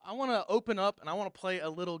open up and I want to play a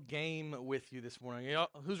little game with you this morning. You know,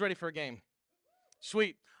 who's ready for a game?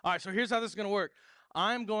 Sweet. All right, so here's how this is going to work.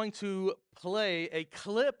 I'm going to play a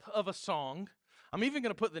clip of a song. I'm even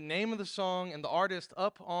going to put the name of the song and the artist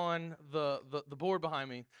up on the board behind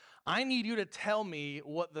me. I need you to tell me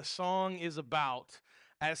what the song is about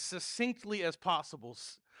as succinctly as possible,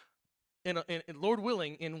 Lord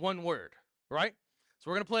willing, in one word, right?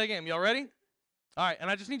 So we're going to play a game. Y'all ready? All right, and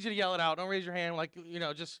I just need you to yell it out. Don't raise your hand like,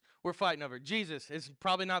 just we're fighting over it. Jesus is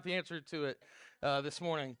probably not the answer to it this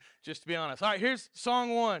morning, just to be honest. All right, here's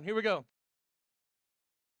song one. Here we go.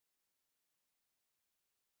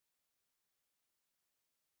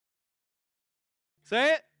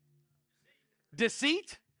 Say it.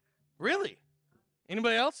 Deceit? Really?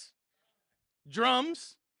 Anybody else?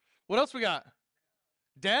 Drums. What else we got?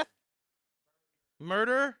 Death?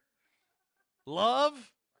 Murder?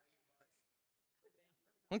 Love?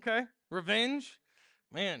 Okay. Revenge?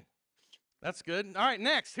 Man, that's good. All right,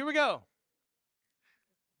 next. Here we go.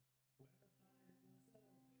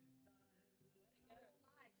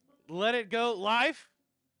 Let it go. Life?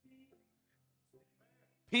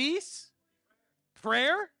 Peace?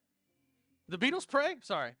 Prayer? The Beatles pray?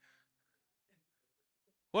 Sorry.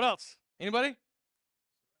 What else? Anybody?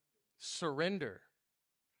 Surrender.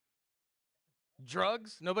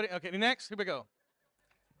 Drugs? Nobody? Okay, next. Here we go.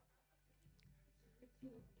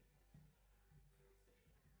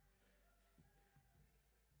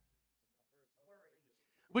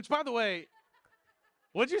 Which, by the way,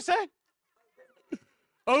 what'd you say?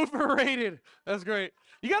 Overrated. That's great.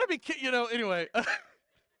 You got to be, anyway.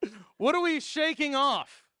 What are we shaking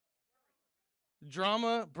off?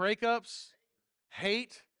 Drama, breakups,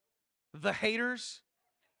 hate, the haters.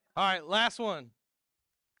 All right, last one.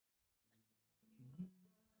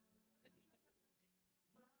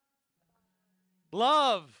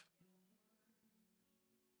 Love.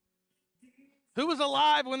 Who was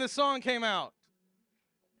alive when this song came out?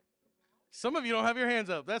 Some of you don't have your hands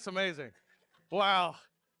up. That's amazing. Wow.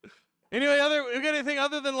 Anyway, we got anything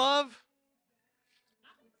other than love?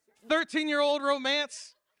 13-year-old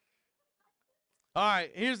romance? All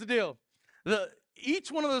right, here's the deal.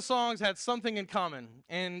 Each one of those songs had something in common,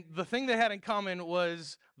 and the thing they had in common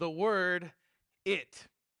was the word it.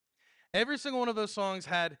 Every single one of those songs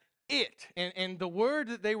had it, and the word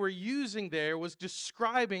that they were using there was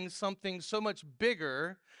describing something so much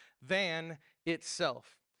bigger than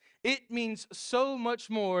itself. It means so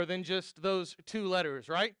much more than just those two letters,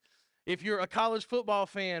 right? If you're a college football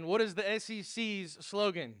fan, what is the SEC's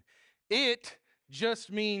slogan? It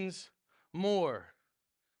just means more,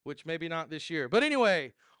 which maybe not this year. But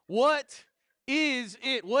anyway, what is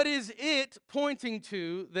it? What is it pointing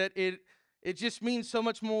to that it just means so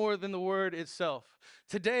much more than the word itself?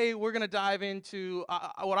 Today, we're going to dive into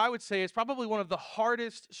what I would say is probably one of the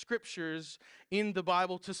hardest scriptures in the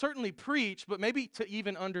Bible to certainly preach, but maybe to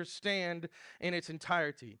even understand in its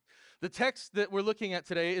entirety. The text that we're looking at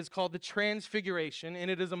today is called the Transfiguration,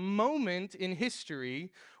 and it is a moment in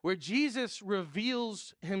history where Jesus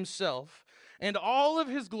reveals himself and all of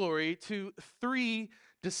his glory to three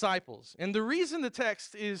disciples. And the reason the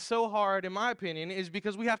text is so hard, in my opinion, is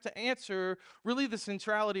because we have to answer really the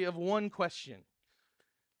centrality of one question.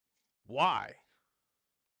 Why?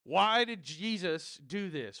 Why did Jesus do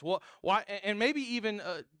this? Why? And maybe even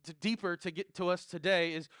deeper to get to us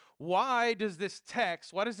today is why does this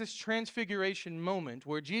transfiguration moment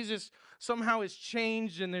where Jesus somehow is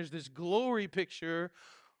changed and there's this glory picture,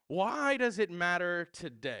 why does it matter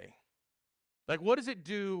today? Like, what does it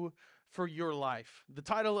do for your life? The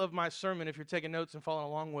title of my sermon, if you're taking notes and following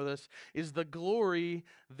along with us, is The Glory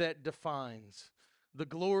That Defines. The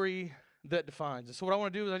glory that defines. And so what I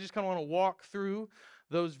want to do is I just kind of want to walk through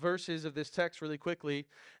those verses of this text really quickly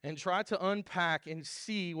and try to unpack and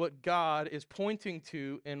see what God is pointing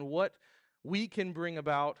to and what we can bring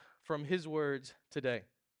about from his words today.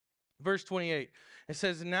 Verse 28, it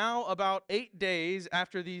says, "Now about 8 days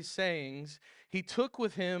after these sayings, he took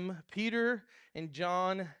with him Peter and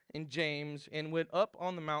John and James and went up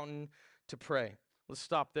on the mountain to pray." Let's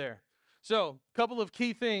stop there. So, a couple of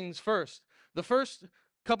key things first. The first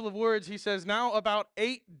couple of words, he says, now about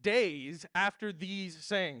 8 days after these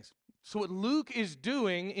sayings. So what Luke is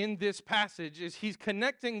doing in this passage is he's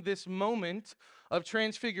connecting this moment of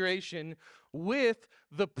transfiguration with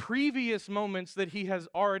the previous moments that he has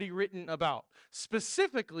already written about.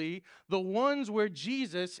 Specifically, the ones where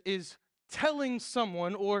Jesus is telling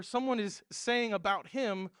someone or someone is saying about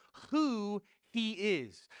him who he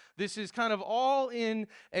is. This is kind of all in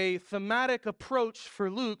a thematic approach for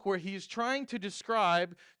Luke where he's trying to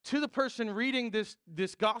describe to the person reading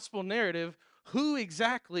this gospel narrative who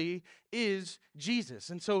exactly is Jesus?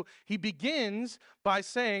 And so he begins by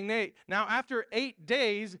saying, now after 8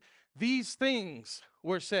 days, these things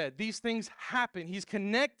were said. These things happened. He's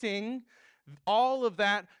connecting all of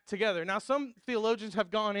that together. Now, some theologians have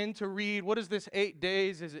gone in to read, what is this 8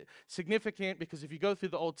 days? Is it significant? Because if you go through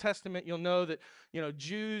the Old Testament, you'll know that,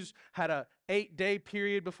 Jews had a 8-day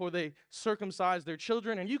period before they circumcised their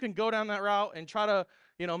children. And you can go down that route and try to,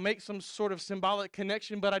 make some sort of symbolic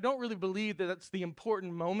connection. But I don't really believe that that's the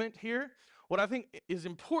important moment here. What I think is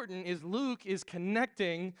important is Luke is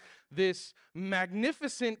connecting this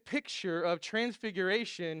magnificent picture of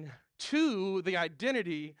transfiguration to the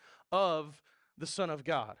identity of the Son of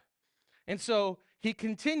God. And so he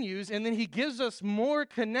continues, and then he gives us more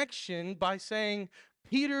connection by saying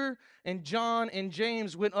Peter and John and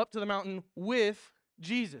James went up to the mountain with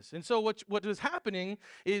Jesus. And so what is happening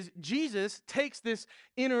is Jesus takes this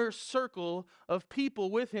inner circle of people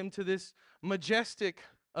with him to this majestic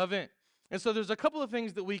event. And so there's a couple of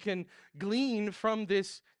things that we can glean from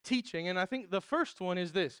this teaching. And I think the first one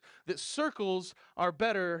is this, that circles are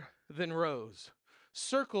better than rows.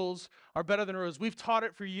 Circles are better than rows. We've taught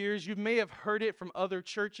it for years. You may have heard it from other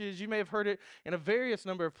churches. You may have heard it in a various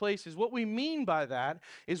number of places. What we mean by that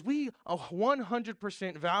is we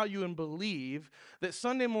 100% value and believe that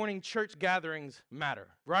Sunday morning church gatherings matter,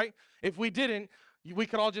 right? If we didn't, we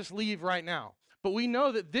could all just leave right now. But we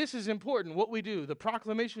know that this is important, what we do. The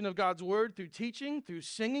proclamation of God's word through teaching, through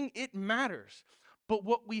singing, it matters. But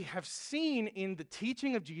what we have seen in the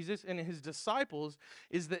teaching of Jesus and his disciples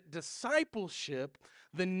is that discipleship,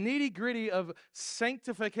 the nitty-gritty of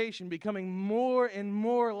sanctification, becoming more and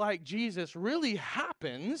more like Jesus, really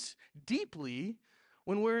happens deeply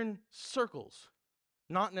when we're in circles,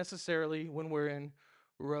 not necessarily when we're in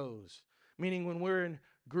rows, meaning when we're in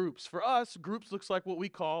groups. For us, groups looks like what we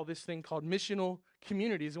call this thing called missional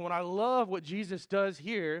communities. And what I love what Jesus does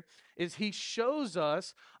here is he shows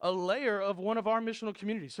us a layer of one of our missional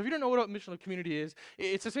communities. So if you don't know what a missional community is,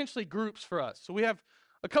 it's essentially groups for us. So we have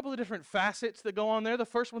a couple of different facets that go on there. The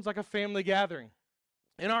first one's like a family gathering.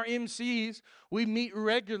 In our MCs, we meet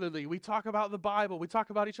regularly. We talk about the Bible. We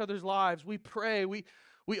talk about each other's lives. We pray. We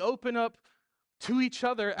open up to each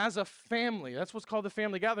other as a family. That's what's called the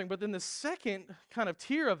family gathering. But then the second kind of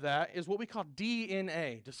tier of that is what we call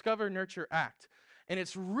DNA, Discover, Nurture, Act. And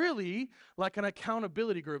it's really like an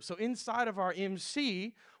accountability group. So inside of our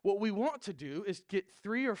MC, what we want to do is get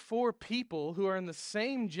 3 or 4 people who are in the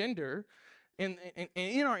same gender in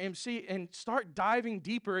our MC and start diving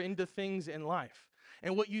deeper into things in life.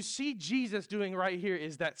 And what you see Jesus doing right here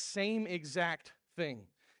is that same exact thing.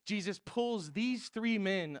 Jesus pulls these 3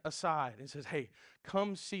 men aside and says, hey,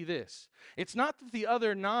 come see this. It's not that the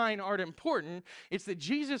other 9 aren't important. It's that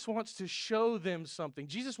Jesus wants to show them something.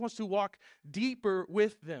 Jesus wants to walk deeper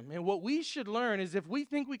with them. And what we should learn is if we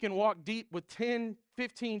think we can walk deep with 10,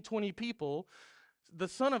 15, 20 people, the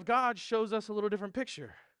Son of God shows us a little different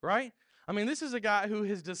picture, right? I mean, this is a guy who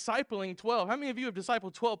is discipling 12. How many of you have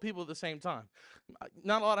discipled 12 people at the same time?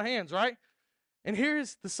 Not a lot of hands, right? And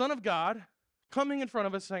here's the Son of God coming in front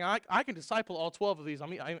of us saying, I can disciple all 12 of these. I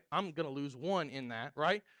mean, I'm going to lose 1 in that,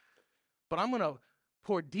 right? But I'm going to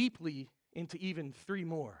pour deeply into even 3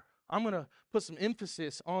 more. I'm going to put some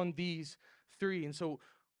emphasis on these 3. And so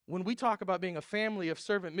when we talk about being a family of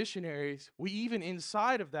servant missionaries, we even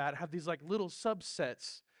inside of that have these like little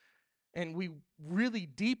subsets. And we really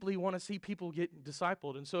deeply want to see people get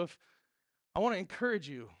discipled. And so if I want to encourage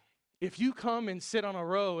you, if you come and sit on a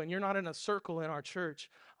row and you're not in a circle in our church,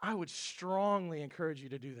 I would strongly encourage you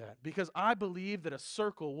to do that because I believe that a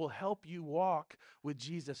circle will help you walk with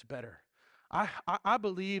Jesus better. I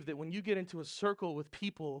believe that when you get into a circle with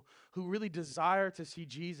people who really desire to see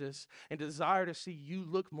Jesus and desire to see you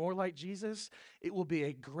look more like Jesus, it will be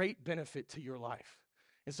a great benefit to your life.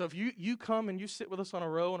 And so if you come and you sit with us on a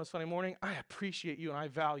row on a Sunday morning, I appreciate you and I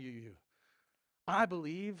value you. I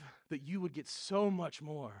believe that you would get so much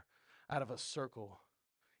more out of a circle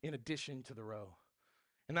in addition to the row.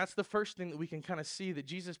 And that's the first thing that we can kind of see, that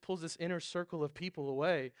Jesus pulls this inner circle of people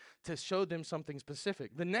away to show them something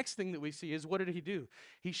specific. The next thing that we see is, what did he do?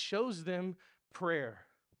 He shows them prayer.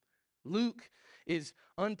 Luke is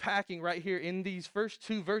unpacking right here in these first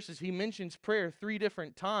 2 verses. He mentions prayer 3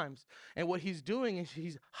 different times. And what he's doing is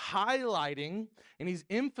he's highlighting and he's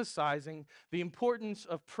emphasizing the importance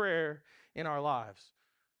of prayer in our lives.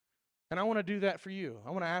 And I want to do that for you.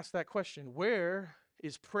 I want to ask that question. Where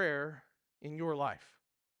is prayer in your life?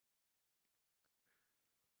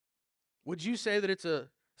 Would you say that it's a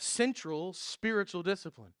central spiritual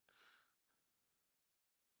discipline?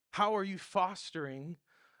 How are you fostering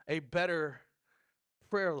a better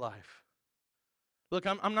prayer life? Look,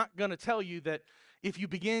 I'm not going to tell you that if you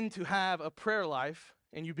begin to have a prayer life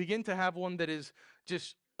and you begin to have one that is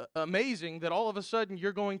just amazing, that all of a sudden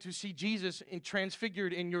you're going to see Jesus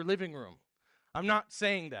transfigured in your living room. I'm not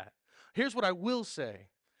saying that. Here's what I will say.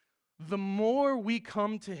 The more we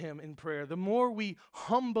come to him in prayer, the more we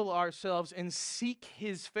humble ourselves and seek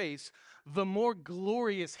his face, the more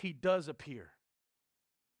glorious he does appear.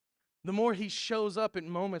 The more he shows up in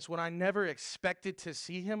moments when I never expected to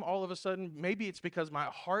see him, all of a sudden, maybe it's because my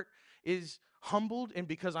heart is humbled and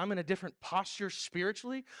because I'm in a different posture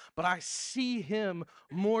spiritually, but I see him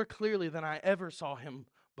more clearly than I ever saw him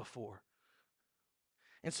before.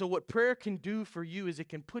 And so what prayer can do for you is it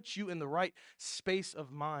can put you in the right space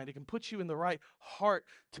of mind. It can put you in the right heart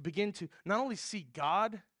to begin to not only see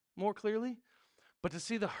God more clearly, but to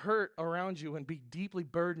see the hurt around you and be deeply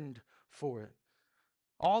burdened for it.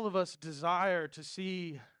 All of us desire to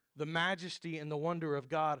see the majesty and the wonder of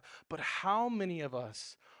God, but how many of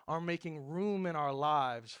us are making room in our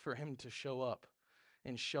lives for him to show up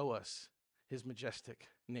and show us his majestic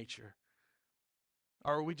nature?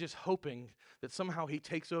 Or are we just hoping that somehow he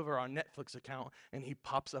takes over our Netflix account and he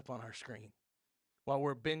pops up on our screen while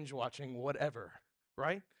we're binge watching whatever,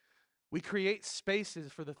 right? We create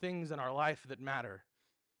spaces for the things in our life that matter.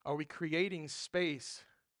 Are we creating space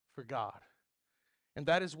for God? And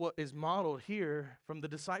that is what is modeled here from the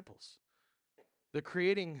disciples. They're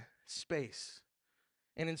creating space.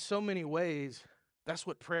 And in so many ways, that's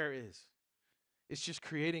what prayer is. It's just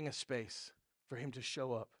creating a space for him to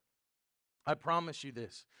show up. I promise you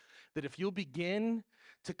this, that if you'll begin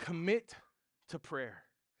to commit to prayer,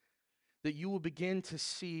 that you will begin to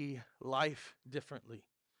see life differently.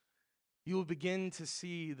 You will begin to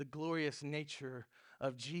see the glorious nature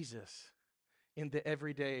of Jesus in the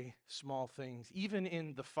everyday small things. Even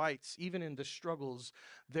in the fights, even in the struggles,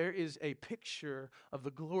 there is a picture of the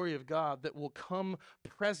glory of God that will come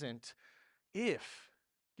present if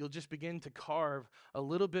you'll just begin to carve a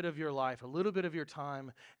little bit of your life, a little bit of your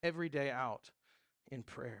time every day out in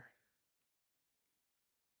prayer.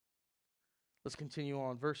 Let's continue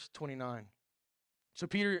on. Verse 29. So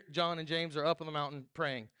Peter, John, and James are up on the mountain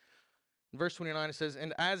praying. In verse 29, it says,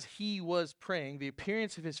 "And as he was praying, the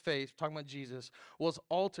appearance of his face," talking about Jesus, "was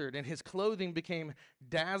altered, and his clothing became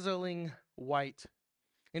dazzling white.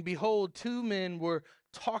 And behold, two men were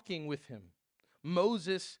talking with him,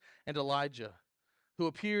 Moses and Elijah, who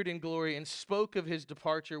appeared in glory and spoke of his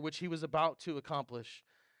departure, which he was about to accomplish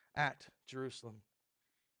at Jerusalem."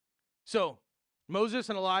 So, Moses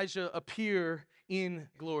and Elijah appear in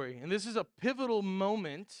glory. And this is a pivotal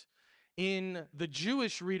moment in the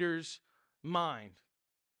Jewish reader's mind.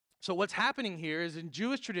 So what's happening here is in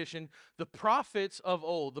Jewish tradition, the prophets of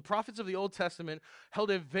old, the prophets of the Old Testament, held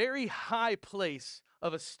a very high place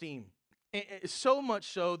of esteem. So much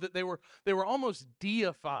so that they were almost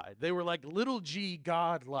deified. They were like little g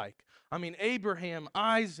God-like. I mean, Abraham,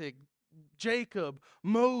 Isaac, Jacob,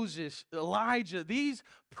 Moses, Elijah, these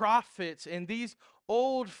prophets and these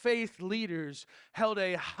old faith leaders held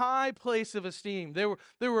a high place of esteem. There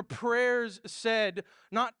were prayers said,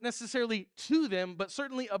 not necessarily to them, but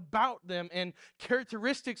certainly about them, and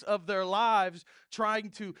characteristics of their lives trying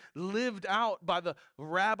to lived out by the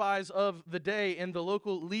rabbis of the day and the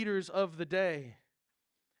local leaders of the day.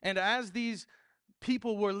 And as these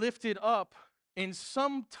people were lifted up, in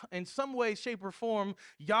some way, shape, or form,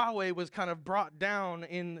 Yahweh was kind of brought down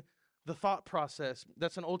in the thought process.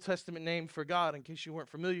 That's an Old Testament name for God, in case you weren't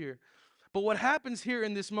familiar. But what happens here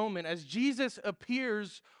in this moment, as Jesus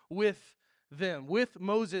appears with them, with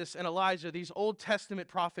Moses and Elijah, these Old Testament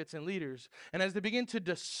prophets and leaders, and as they begin to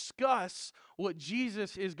discuss what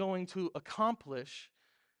Jesus is going to accomplish,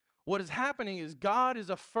 what is happening is God is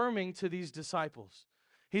affirming to these disciples,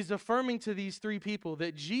 he's affirming to these three people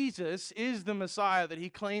that Jesus is the Messiah that he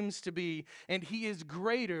claims to be, and he is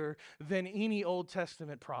greater than any Old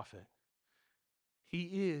Testament prophet.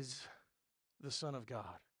 He is the Son of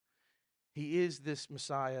God. He is this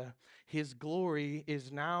Messiah. His glory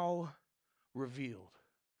is now revealed,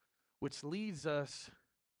 which leads us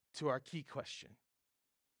to our key question.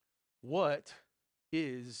 What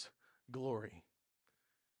is glory?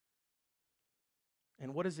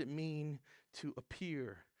 And what does it mean to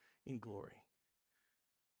appear in glory?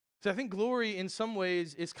 So I think glory in some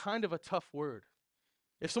ways is kind of a tough word.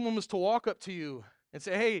 If someone was to walk up to you and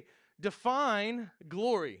say, "Hey, define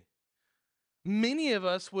glory," many of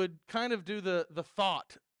us would kind of do the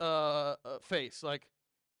thought face, like,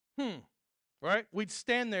 right? We'd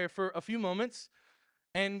stand there for a few moments,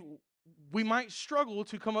 and we might struggle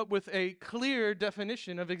to come up with a clear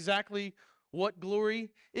definition of exactly what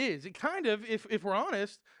glory is. It kind of, if we're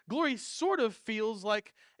honest, glory sort of feels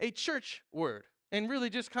like a church word. and really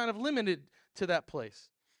just kind of limited to that place.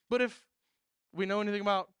 But if we know anything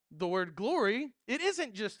about the word glory, it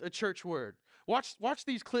isn't just a church word. Watch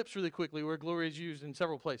these clips really quickly where glory is used in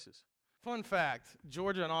several places. Fun fact,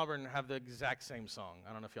 Georgia and Auburn have the exact same song.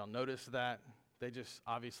 I don't know if y'all noticed that. They just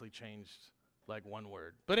obviously changed like one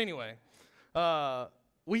word. But anyway,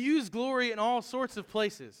 we use glory in all sorts of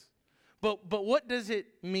places. But what does it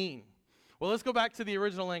mean? Well, let's go back to the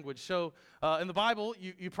original language. So in the Bible,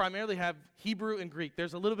 you primarily have Hebrew and Greek.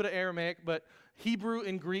 There's a little bit of Aramaic, but Hebrew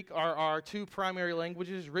and Greek are our two primary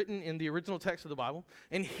languages written in the original text of the Bible.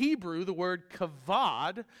 In Hebrew, the word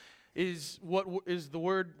kavod is the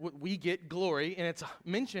word what we get glory, and it's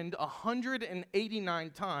mentioned 189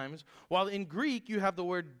 times, while in Greek you have the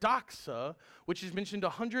word doxa, which is mentioned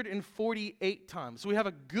 148 times. So we have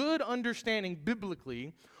a good understanding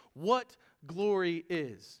biblically what glory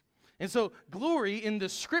is. And so glory in the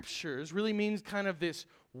scriptures really means kind of this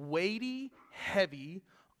weighty, heavy,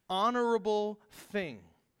 honorable thing.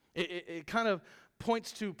 It kind of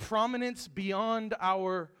points to prominence beyond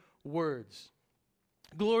our words.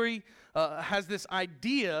 Glory has this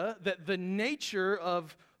idea that the nature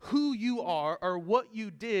of who you are or what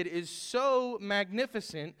you did is so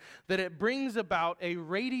magnificent that it brings about a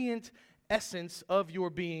radiant essence of your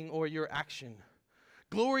being or your action.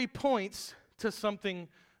 Glory points to something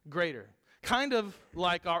greater, kind of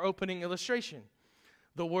like our opening illustration.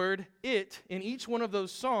 The word it in each one of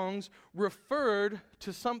those songs referred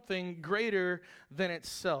to something greater than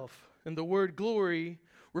itself. And the word glory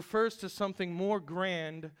refers to something more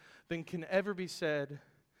grand than can ever be said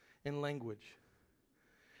in language.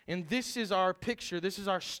 And this is our picture, this is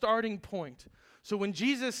our starting point. So when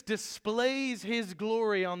Jesus displays his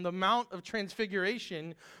glory on the Mount of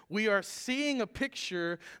Transfiguration, we are seeing a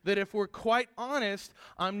picture that, if we're quite honest,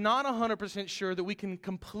 I'm not 100% sure that we can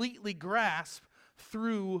completely grasp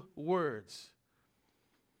through words.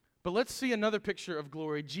 But let's see another picture of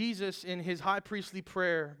glory. Jesus, in his high priestly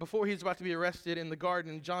prayer, before he's about to be arrested in the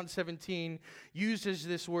garden, John 17, uses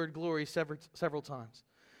this word glory several times.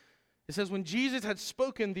 It says, when Jesus had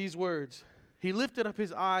spoken these words, he lifted up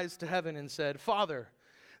his eyes to heaven and said, Father,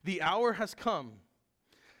 the hour has come.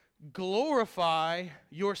 Glorify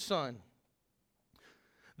your Son,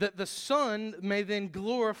 that the Son may then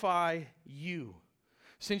glorify you,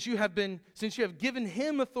 since you have given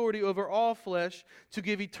him authority over all flesh to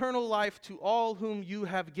give eternal life to all whom you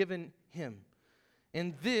have given him.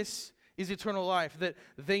 And this is eternal life, that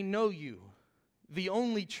they know you, the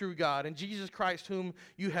only true God, and Jesus Christ whom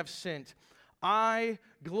you have sent. I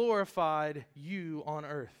glorified you on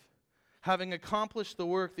earth, having accomplished the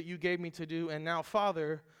work that you gave me to do. And now,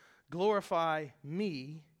 Father, glorify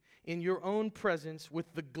me in your own presence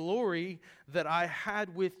with the glory that I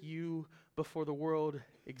had with you before the world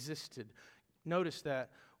existed. Notice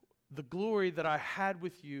that. The glory that I had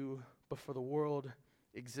with you before the world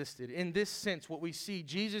existed. In this sense, what we see,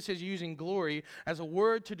 Jesus is using glory as a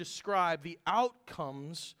word to describe the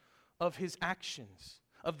outcomes of his actions,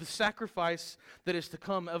 of the sacrifice that is to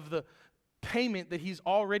come, of the payment that he's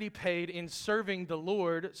already paid in serving the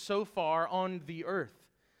Lord so far on the earth.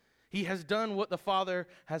 He has done what the Father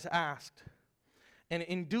has asked. And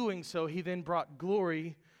in doing so, he then brought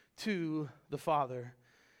glory to the Father.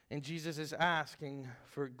 And Jesus is asking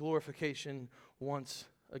for glorification once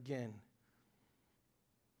again.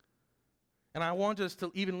 And I want us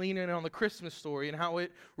to even lean in on the Christmas story and how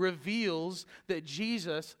it reveals that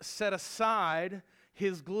Jesus set aside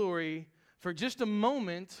his glory for just a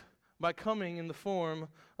moment by coming in the form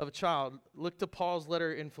of a child. Look to Paul's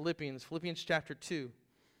letter in Philippians chapter 2,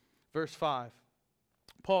 verse 5.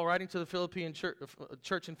 Paul, writing to the Philippian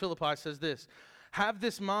church in Philippi, says this, have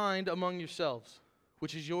this mind among yourselves,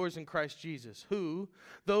 which is yours in Christ Jesus, who,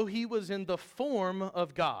 though he was in the form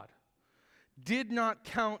of God, did not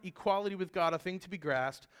count equality with God a thing to be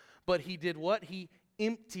grasped, but he did what? He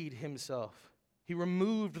emptied himself. He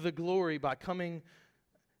removed the glory by coming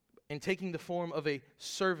and taking the form of a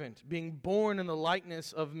servant, being born in the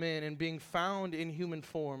likeness of men and being found in human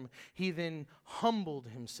form. He then humbled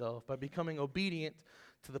himself by becoming obedient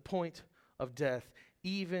to the point of death,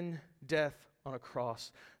 even death on a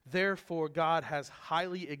cross. Therefore, God has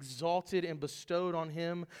highly exalted and bestowed on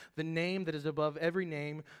him the name that is above every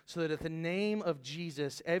name, so that at the name of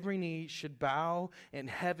Jesus, every knee should bow in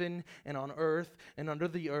heaven and on earth and under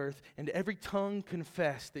the earth, and every tongue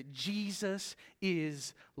confess that Jesus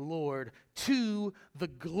is Lord, to the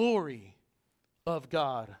glory of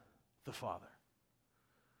God the Father.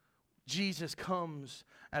 Jesus comes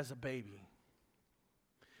as a baby.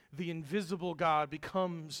 The invisible God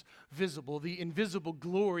becomes visible. The invisible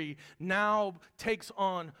glory now takes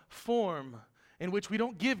on form. in which we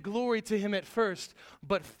don't give glory to him at first,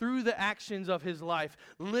 but through the actions of his life,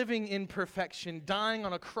 living in perfection, dying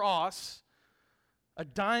on a cross,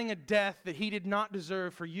 dying a death that he did not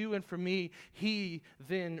deserve for you and for me, he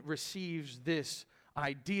then receives this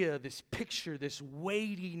idea, this picture, this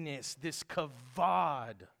weightiness, this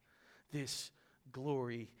kavod, this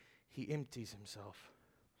glory. He empties himself.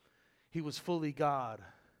 He was fully God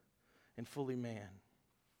and fully man.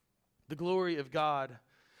 The glory of God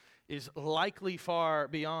is likely far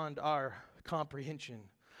beyond our comprehension.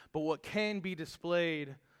 But what can be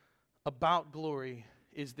displayed about glory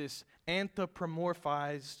is this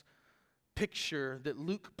anthropomorphized picture that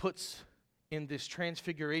Luke puts in this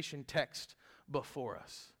transfiguration text before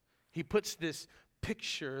us. He puts this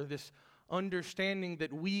picture, this understanding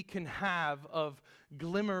that we can have of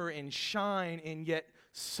glimmer and shine and yet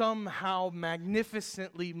somehow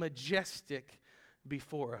magnificently majestic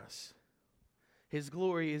before us. His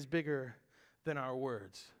glory is bigger than our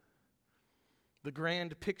words. The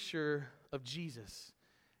grand picture of Jesus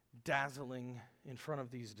dazzling in front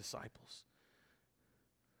of these disciples.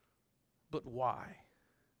 But why?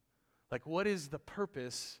 Like, what is the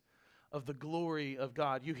purpose of the glory of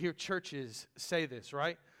God? You hear churches say this,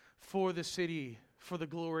 right? For the city, for the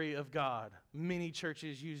glory of God. Many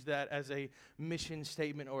churches use that as a mission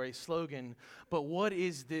statement or a slogan. But what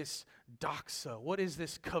is this doxa? What is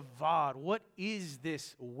this kavod? What is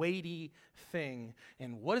this weighty thing?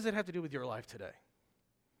 And what does it have to do with your life today?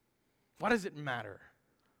 Why does it matter?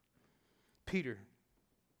 Peter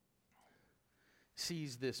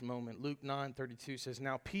sees this moment. Luke 9:32 says,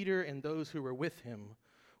 "Now Peter and those who were with him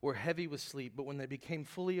were heavy with sleep, but when they became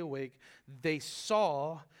fully awake, they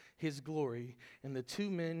saw his glory and the two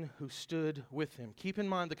men who stood with him." Keep in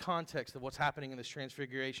mind the context of what's happening in this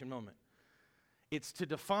transfiguration moment. It's to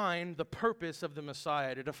define the purpose of the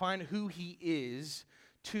Messiah, to define who he is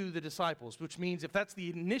to the disciples, which means if that's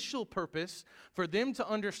the initial purpose for them to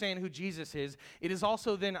understand who Jesus is, it is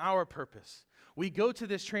also then our purpose. We go to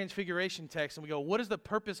this transfiguration text and we go, what is the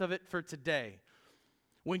purpose of it for today?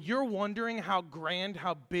 When you're wondering how grand,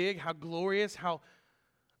 how big, how glorious, how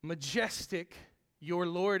majestic your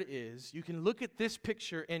Lord is, you can look at this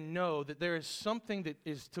picture and know that there is something that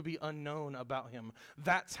is to be unknown about him.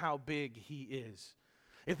 That's how big he is.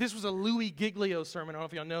 If this was a Louis Giglio sermon, I don't know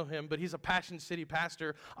if y'all know him, but he's a Passion City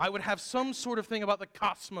pastor, I would have some sort of thing about the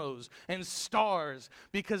cosmos and stars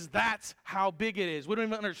because that's how big it is. We don't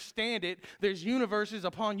even understand it. There's universes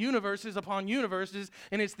upon universes upon universes,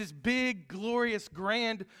 and it's this big, glorious,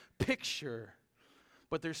 grand picture.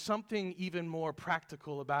 But there's something even more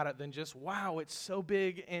practical about it than just, wow, it's so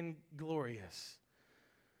big and glorious.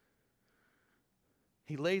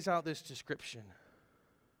 He lays out this description.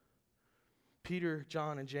 Peter,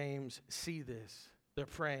 John, and James see this. They're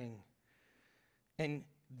praying. And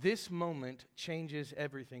this moment changes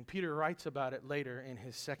everything. Peter writes about it later in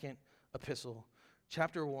his second epistle.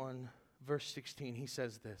 Chapter 1, verse 16, he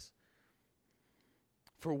says this.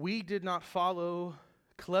 "For we did not follow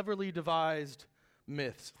cleverly devised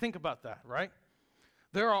myths." Think about that, right?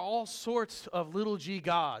 There are all sorts of little g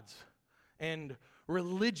gods and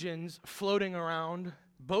religions floating around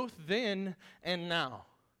both then and now.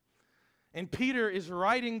 And Peter is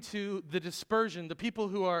writing to the dispersion, the people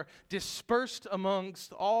who are dispersed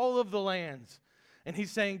amongst all of the lands. And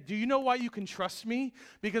he's saying, do you know why you can trust me?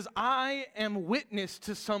 Because I am witness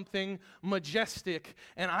to something majestic.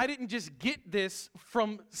 And I didn't just get this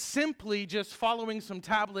from simply just following some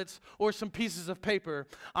tablets or some pieces of paper.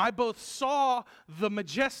 I both saw the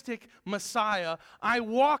majestic Messiah. I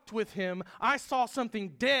walked with him. I saw something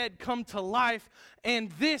dead come to life.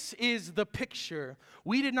 And this is the picture.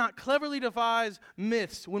 We did not cleverly devise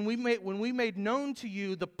myths when we made known to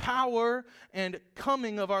you the power and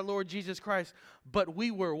coming of our Lord Jesus Christ. But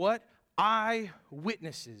we were what?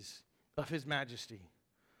 Eyewitnesses of his majesty.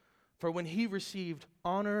 For when he received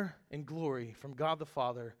honor and glory from God the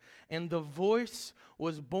Father, and the voice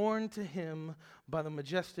was borne to him by the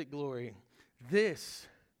majestic glory, "This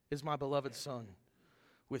is my beloved Son,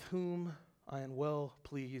 with whom I am well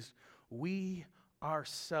pleased." We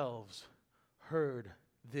ourselves heard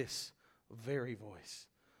this very voice,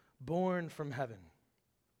 born from heaven.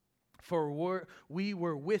 For we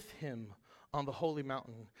were with him on the holy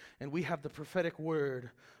mountain, and we have the prophetic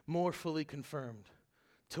word more fully confirmed,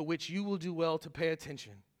 to which you will do well to pay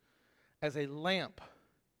attention, as a lamp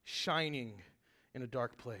shining in a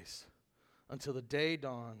dark place, until the day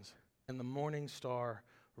dawns and the morning star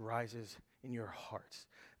rises in your hearts.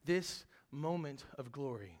 This moment of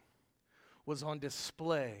glory was on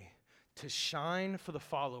display to shine for the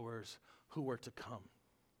followers who were to come.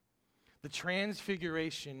 The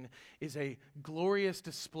transfiguration is a glorious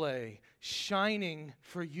display shining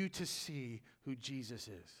for you to see who Jesus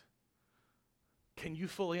is. Can you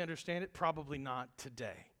fully understand it? Probably not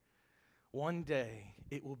today. One day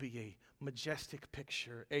it will be a majestic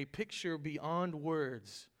picture, a picture beyond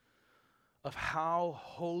words of how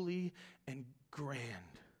holy and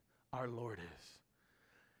grand our Lord is.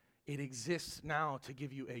 It exists now to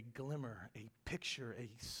give you a glimmer, a picture, a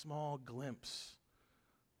small glimpse,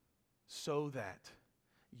 so that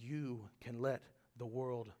you can let the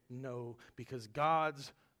world know, because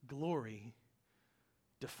God's glory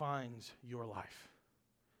defines your life.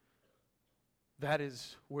 That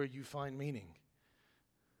is where you find meaning.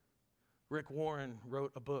 Rick Warren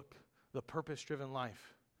wrote a book, The Purpose-Driven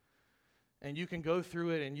Life. And you can go through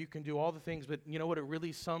it and you can do all the things, but you know what it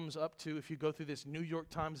really sums up to if you go through this New York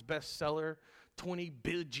Times bestseller, 20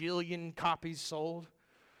 bajillion copies sold?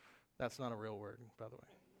 That's not a real word, by the way.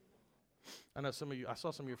 I know some of you, I saw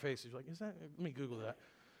some of your faces, you're like, is that? Let me Google that.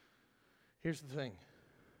 Here's the thing.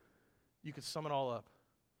 You could sum it all up.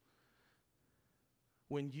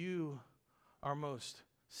 When you are most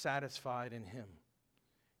satisfied in Him,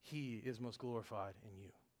 He is most glorified in you.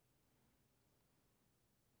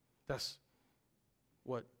 That's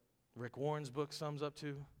what Rick Warren's book sums up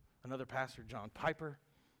to. Another pastor, John Piper,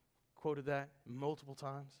 quoted that multiple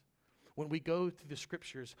times. When we go through the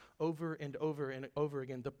scriptures over and over and over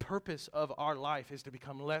again, the purpose of our life is to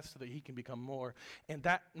become less so that He can become more. And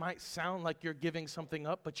that might sound like you're giving something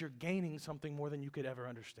up, but you're gaining something more than you could ever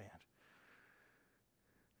understand.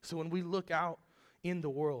 So when we look out in the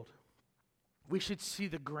world, we should see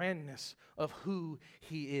the grandness of who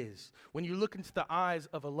He is. When you look into the eyes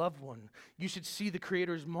of a loved one, you should see the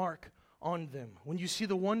Creator's mark on them. When you see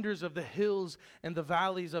the wonders of the hills and the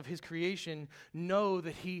valleys of His creation, know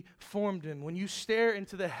that He formed them. When you stare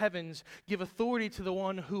into the heavens, give authority to the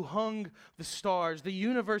one who hung the stars. The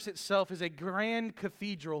universe itself is a grand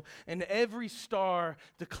cathedral, and every star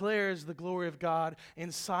declares the glory of God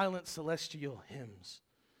in silent celestial hymns.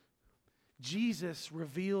 Jesus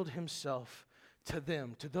revealed Himself to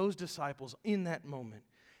them, to those disciples in that moment,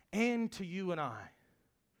 and to you and I,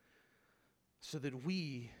 so that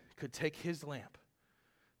we could take His lamp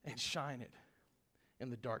and shine it in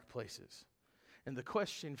the dark places. And the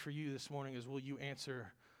question for you this morning is, will you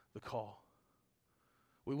answer the call?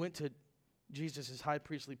 We went to Jesus' high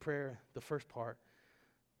priestly prayer, the first part.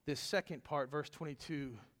 This second part, verse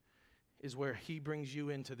 22, is where He brings you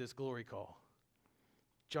into this glory call.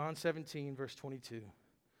 John 17, verse 22.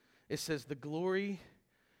 It says, "The glory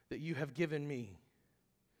that you have given me,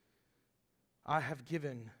 I have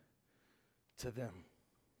given to them,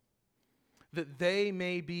 that they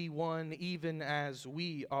may be one even as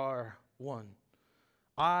we are one.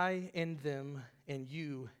 I in them and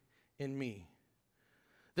you in me.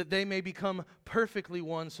 That they may become perfectly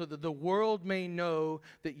one, so that the world may know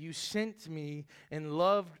that you sent me and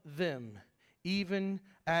loved them, even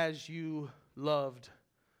as you loved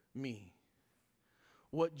me."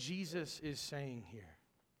 What Jesus is saying here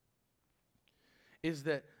is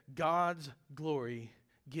that God's glory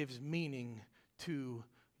gives meaning to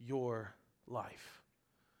your life.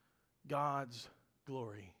 God's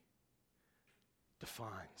glory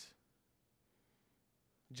defines.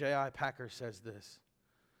 J.I. Packer says this: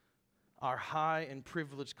 our high and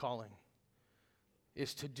privileged calling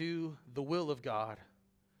is to do the will of God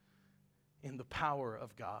in the power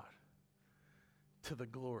of God, to the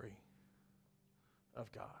glory of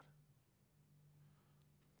God.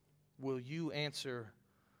 Will you answer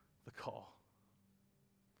the call?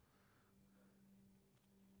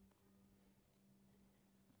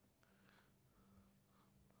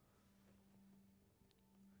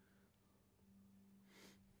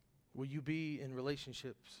 Will you be in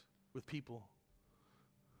relationships with people,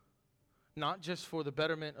 not just for the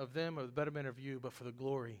betterment of them or the betterment of you, but for the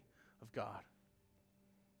glory of God?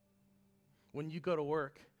 When you go to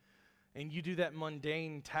work and you do that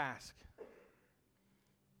mundane task,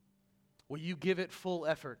 will you give it full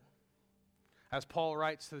effort? As Paul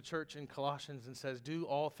writes to the church in Colossians and says, do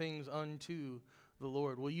all things unto the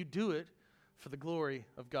Lord. Will you do it for the glory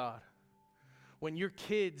of God? When your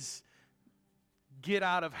kids get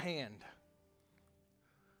out of hand,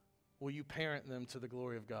 will you parent them to the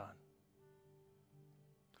glory of God?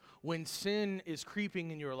 When sin is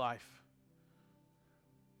creeping in your life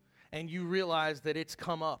and you realize that it's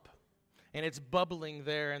come up, and it's bubbling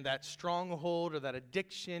there, and that stronghold or that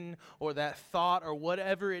addiction or that thought or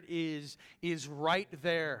whatever it is right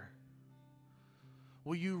there,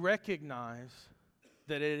 will you recognize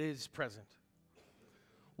that it is present?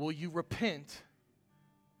 Will you repent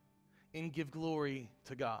and give glory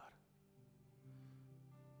to God?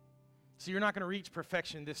 So you're not going to reach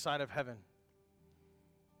perfection this side of heaven.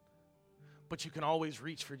 But you can always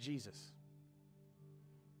reach for Jesus.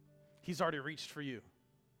 He's already reached for you.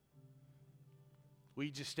 Will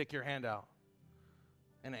you just stick your hand out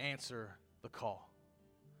and answer the call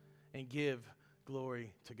and give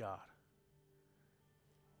glory to God?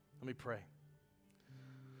 Let me pray.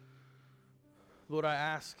 Lord, I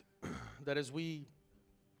ask that as we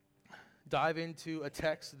dive into a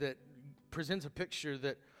text that presents a picture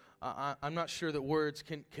that I'm not sure that words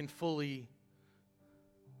can fully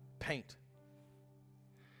paint,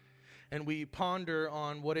 and we ponder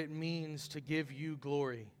on what it means to give you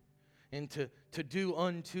glory and to do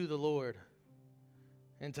unto the Lord,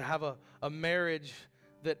 and to have a marriage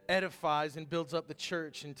that edifies and builds up the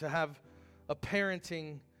church, and to have a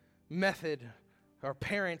parenting method or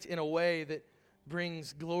parent in a way that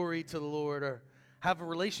brings glory to the Lord, or have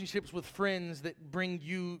relationships with friends that bring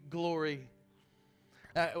you glory.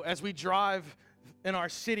 As we drive in our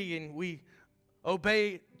city and we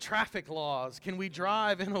obey traffic laws, can we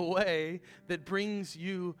drive in a way that brings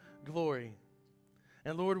you glory?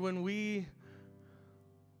 And Lord, when we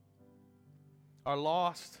are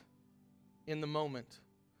lost in the moment,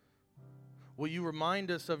 will you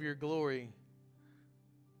remind us of your glory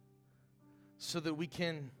so that we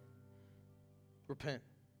can repent?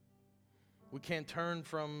 We can turn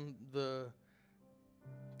from the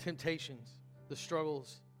temptations, the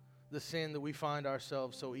struggles, the sin that we find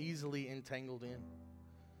ourselves so easily entangled in.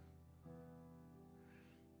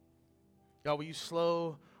 God, will you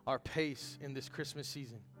slow our pace in this Christmas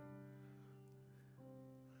season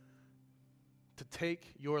to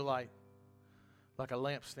take your light like a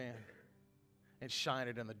lampstand and shine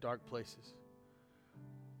it in the dark places?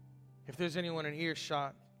 If there's anyone in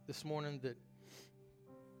earshot this morning that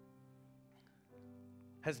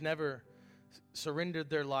has never surrendered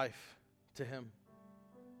their life to Him,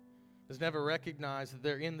 has never recognized that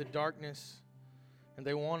they're in the darkness and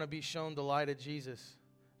they want to be shown the light of Jesus,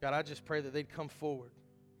 God, I just pray that they'd come forward.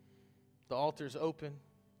 The altar's open.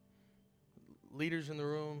 Leaders in the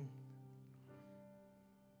room.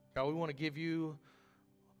 God, we want to give you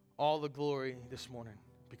all the glory this morning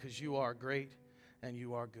because you are great and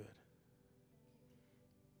you are good.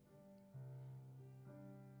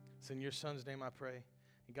 It's in your Son's name I pray.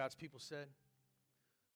 And God's people said,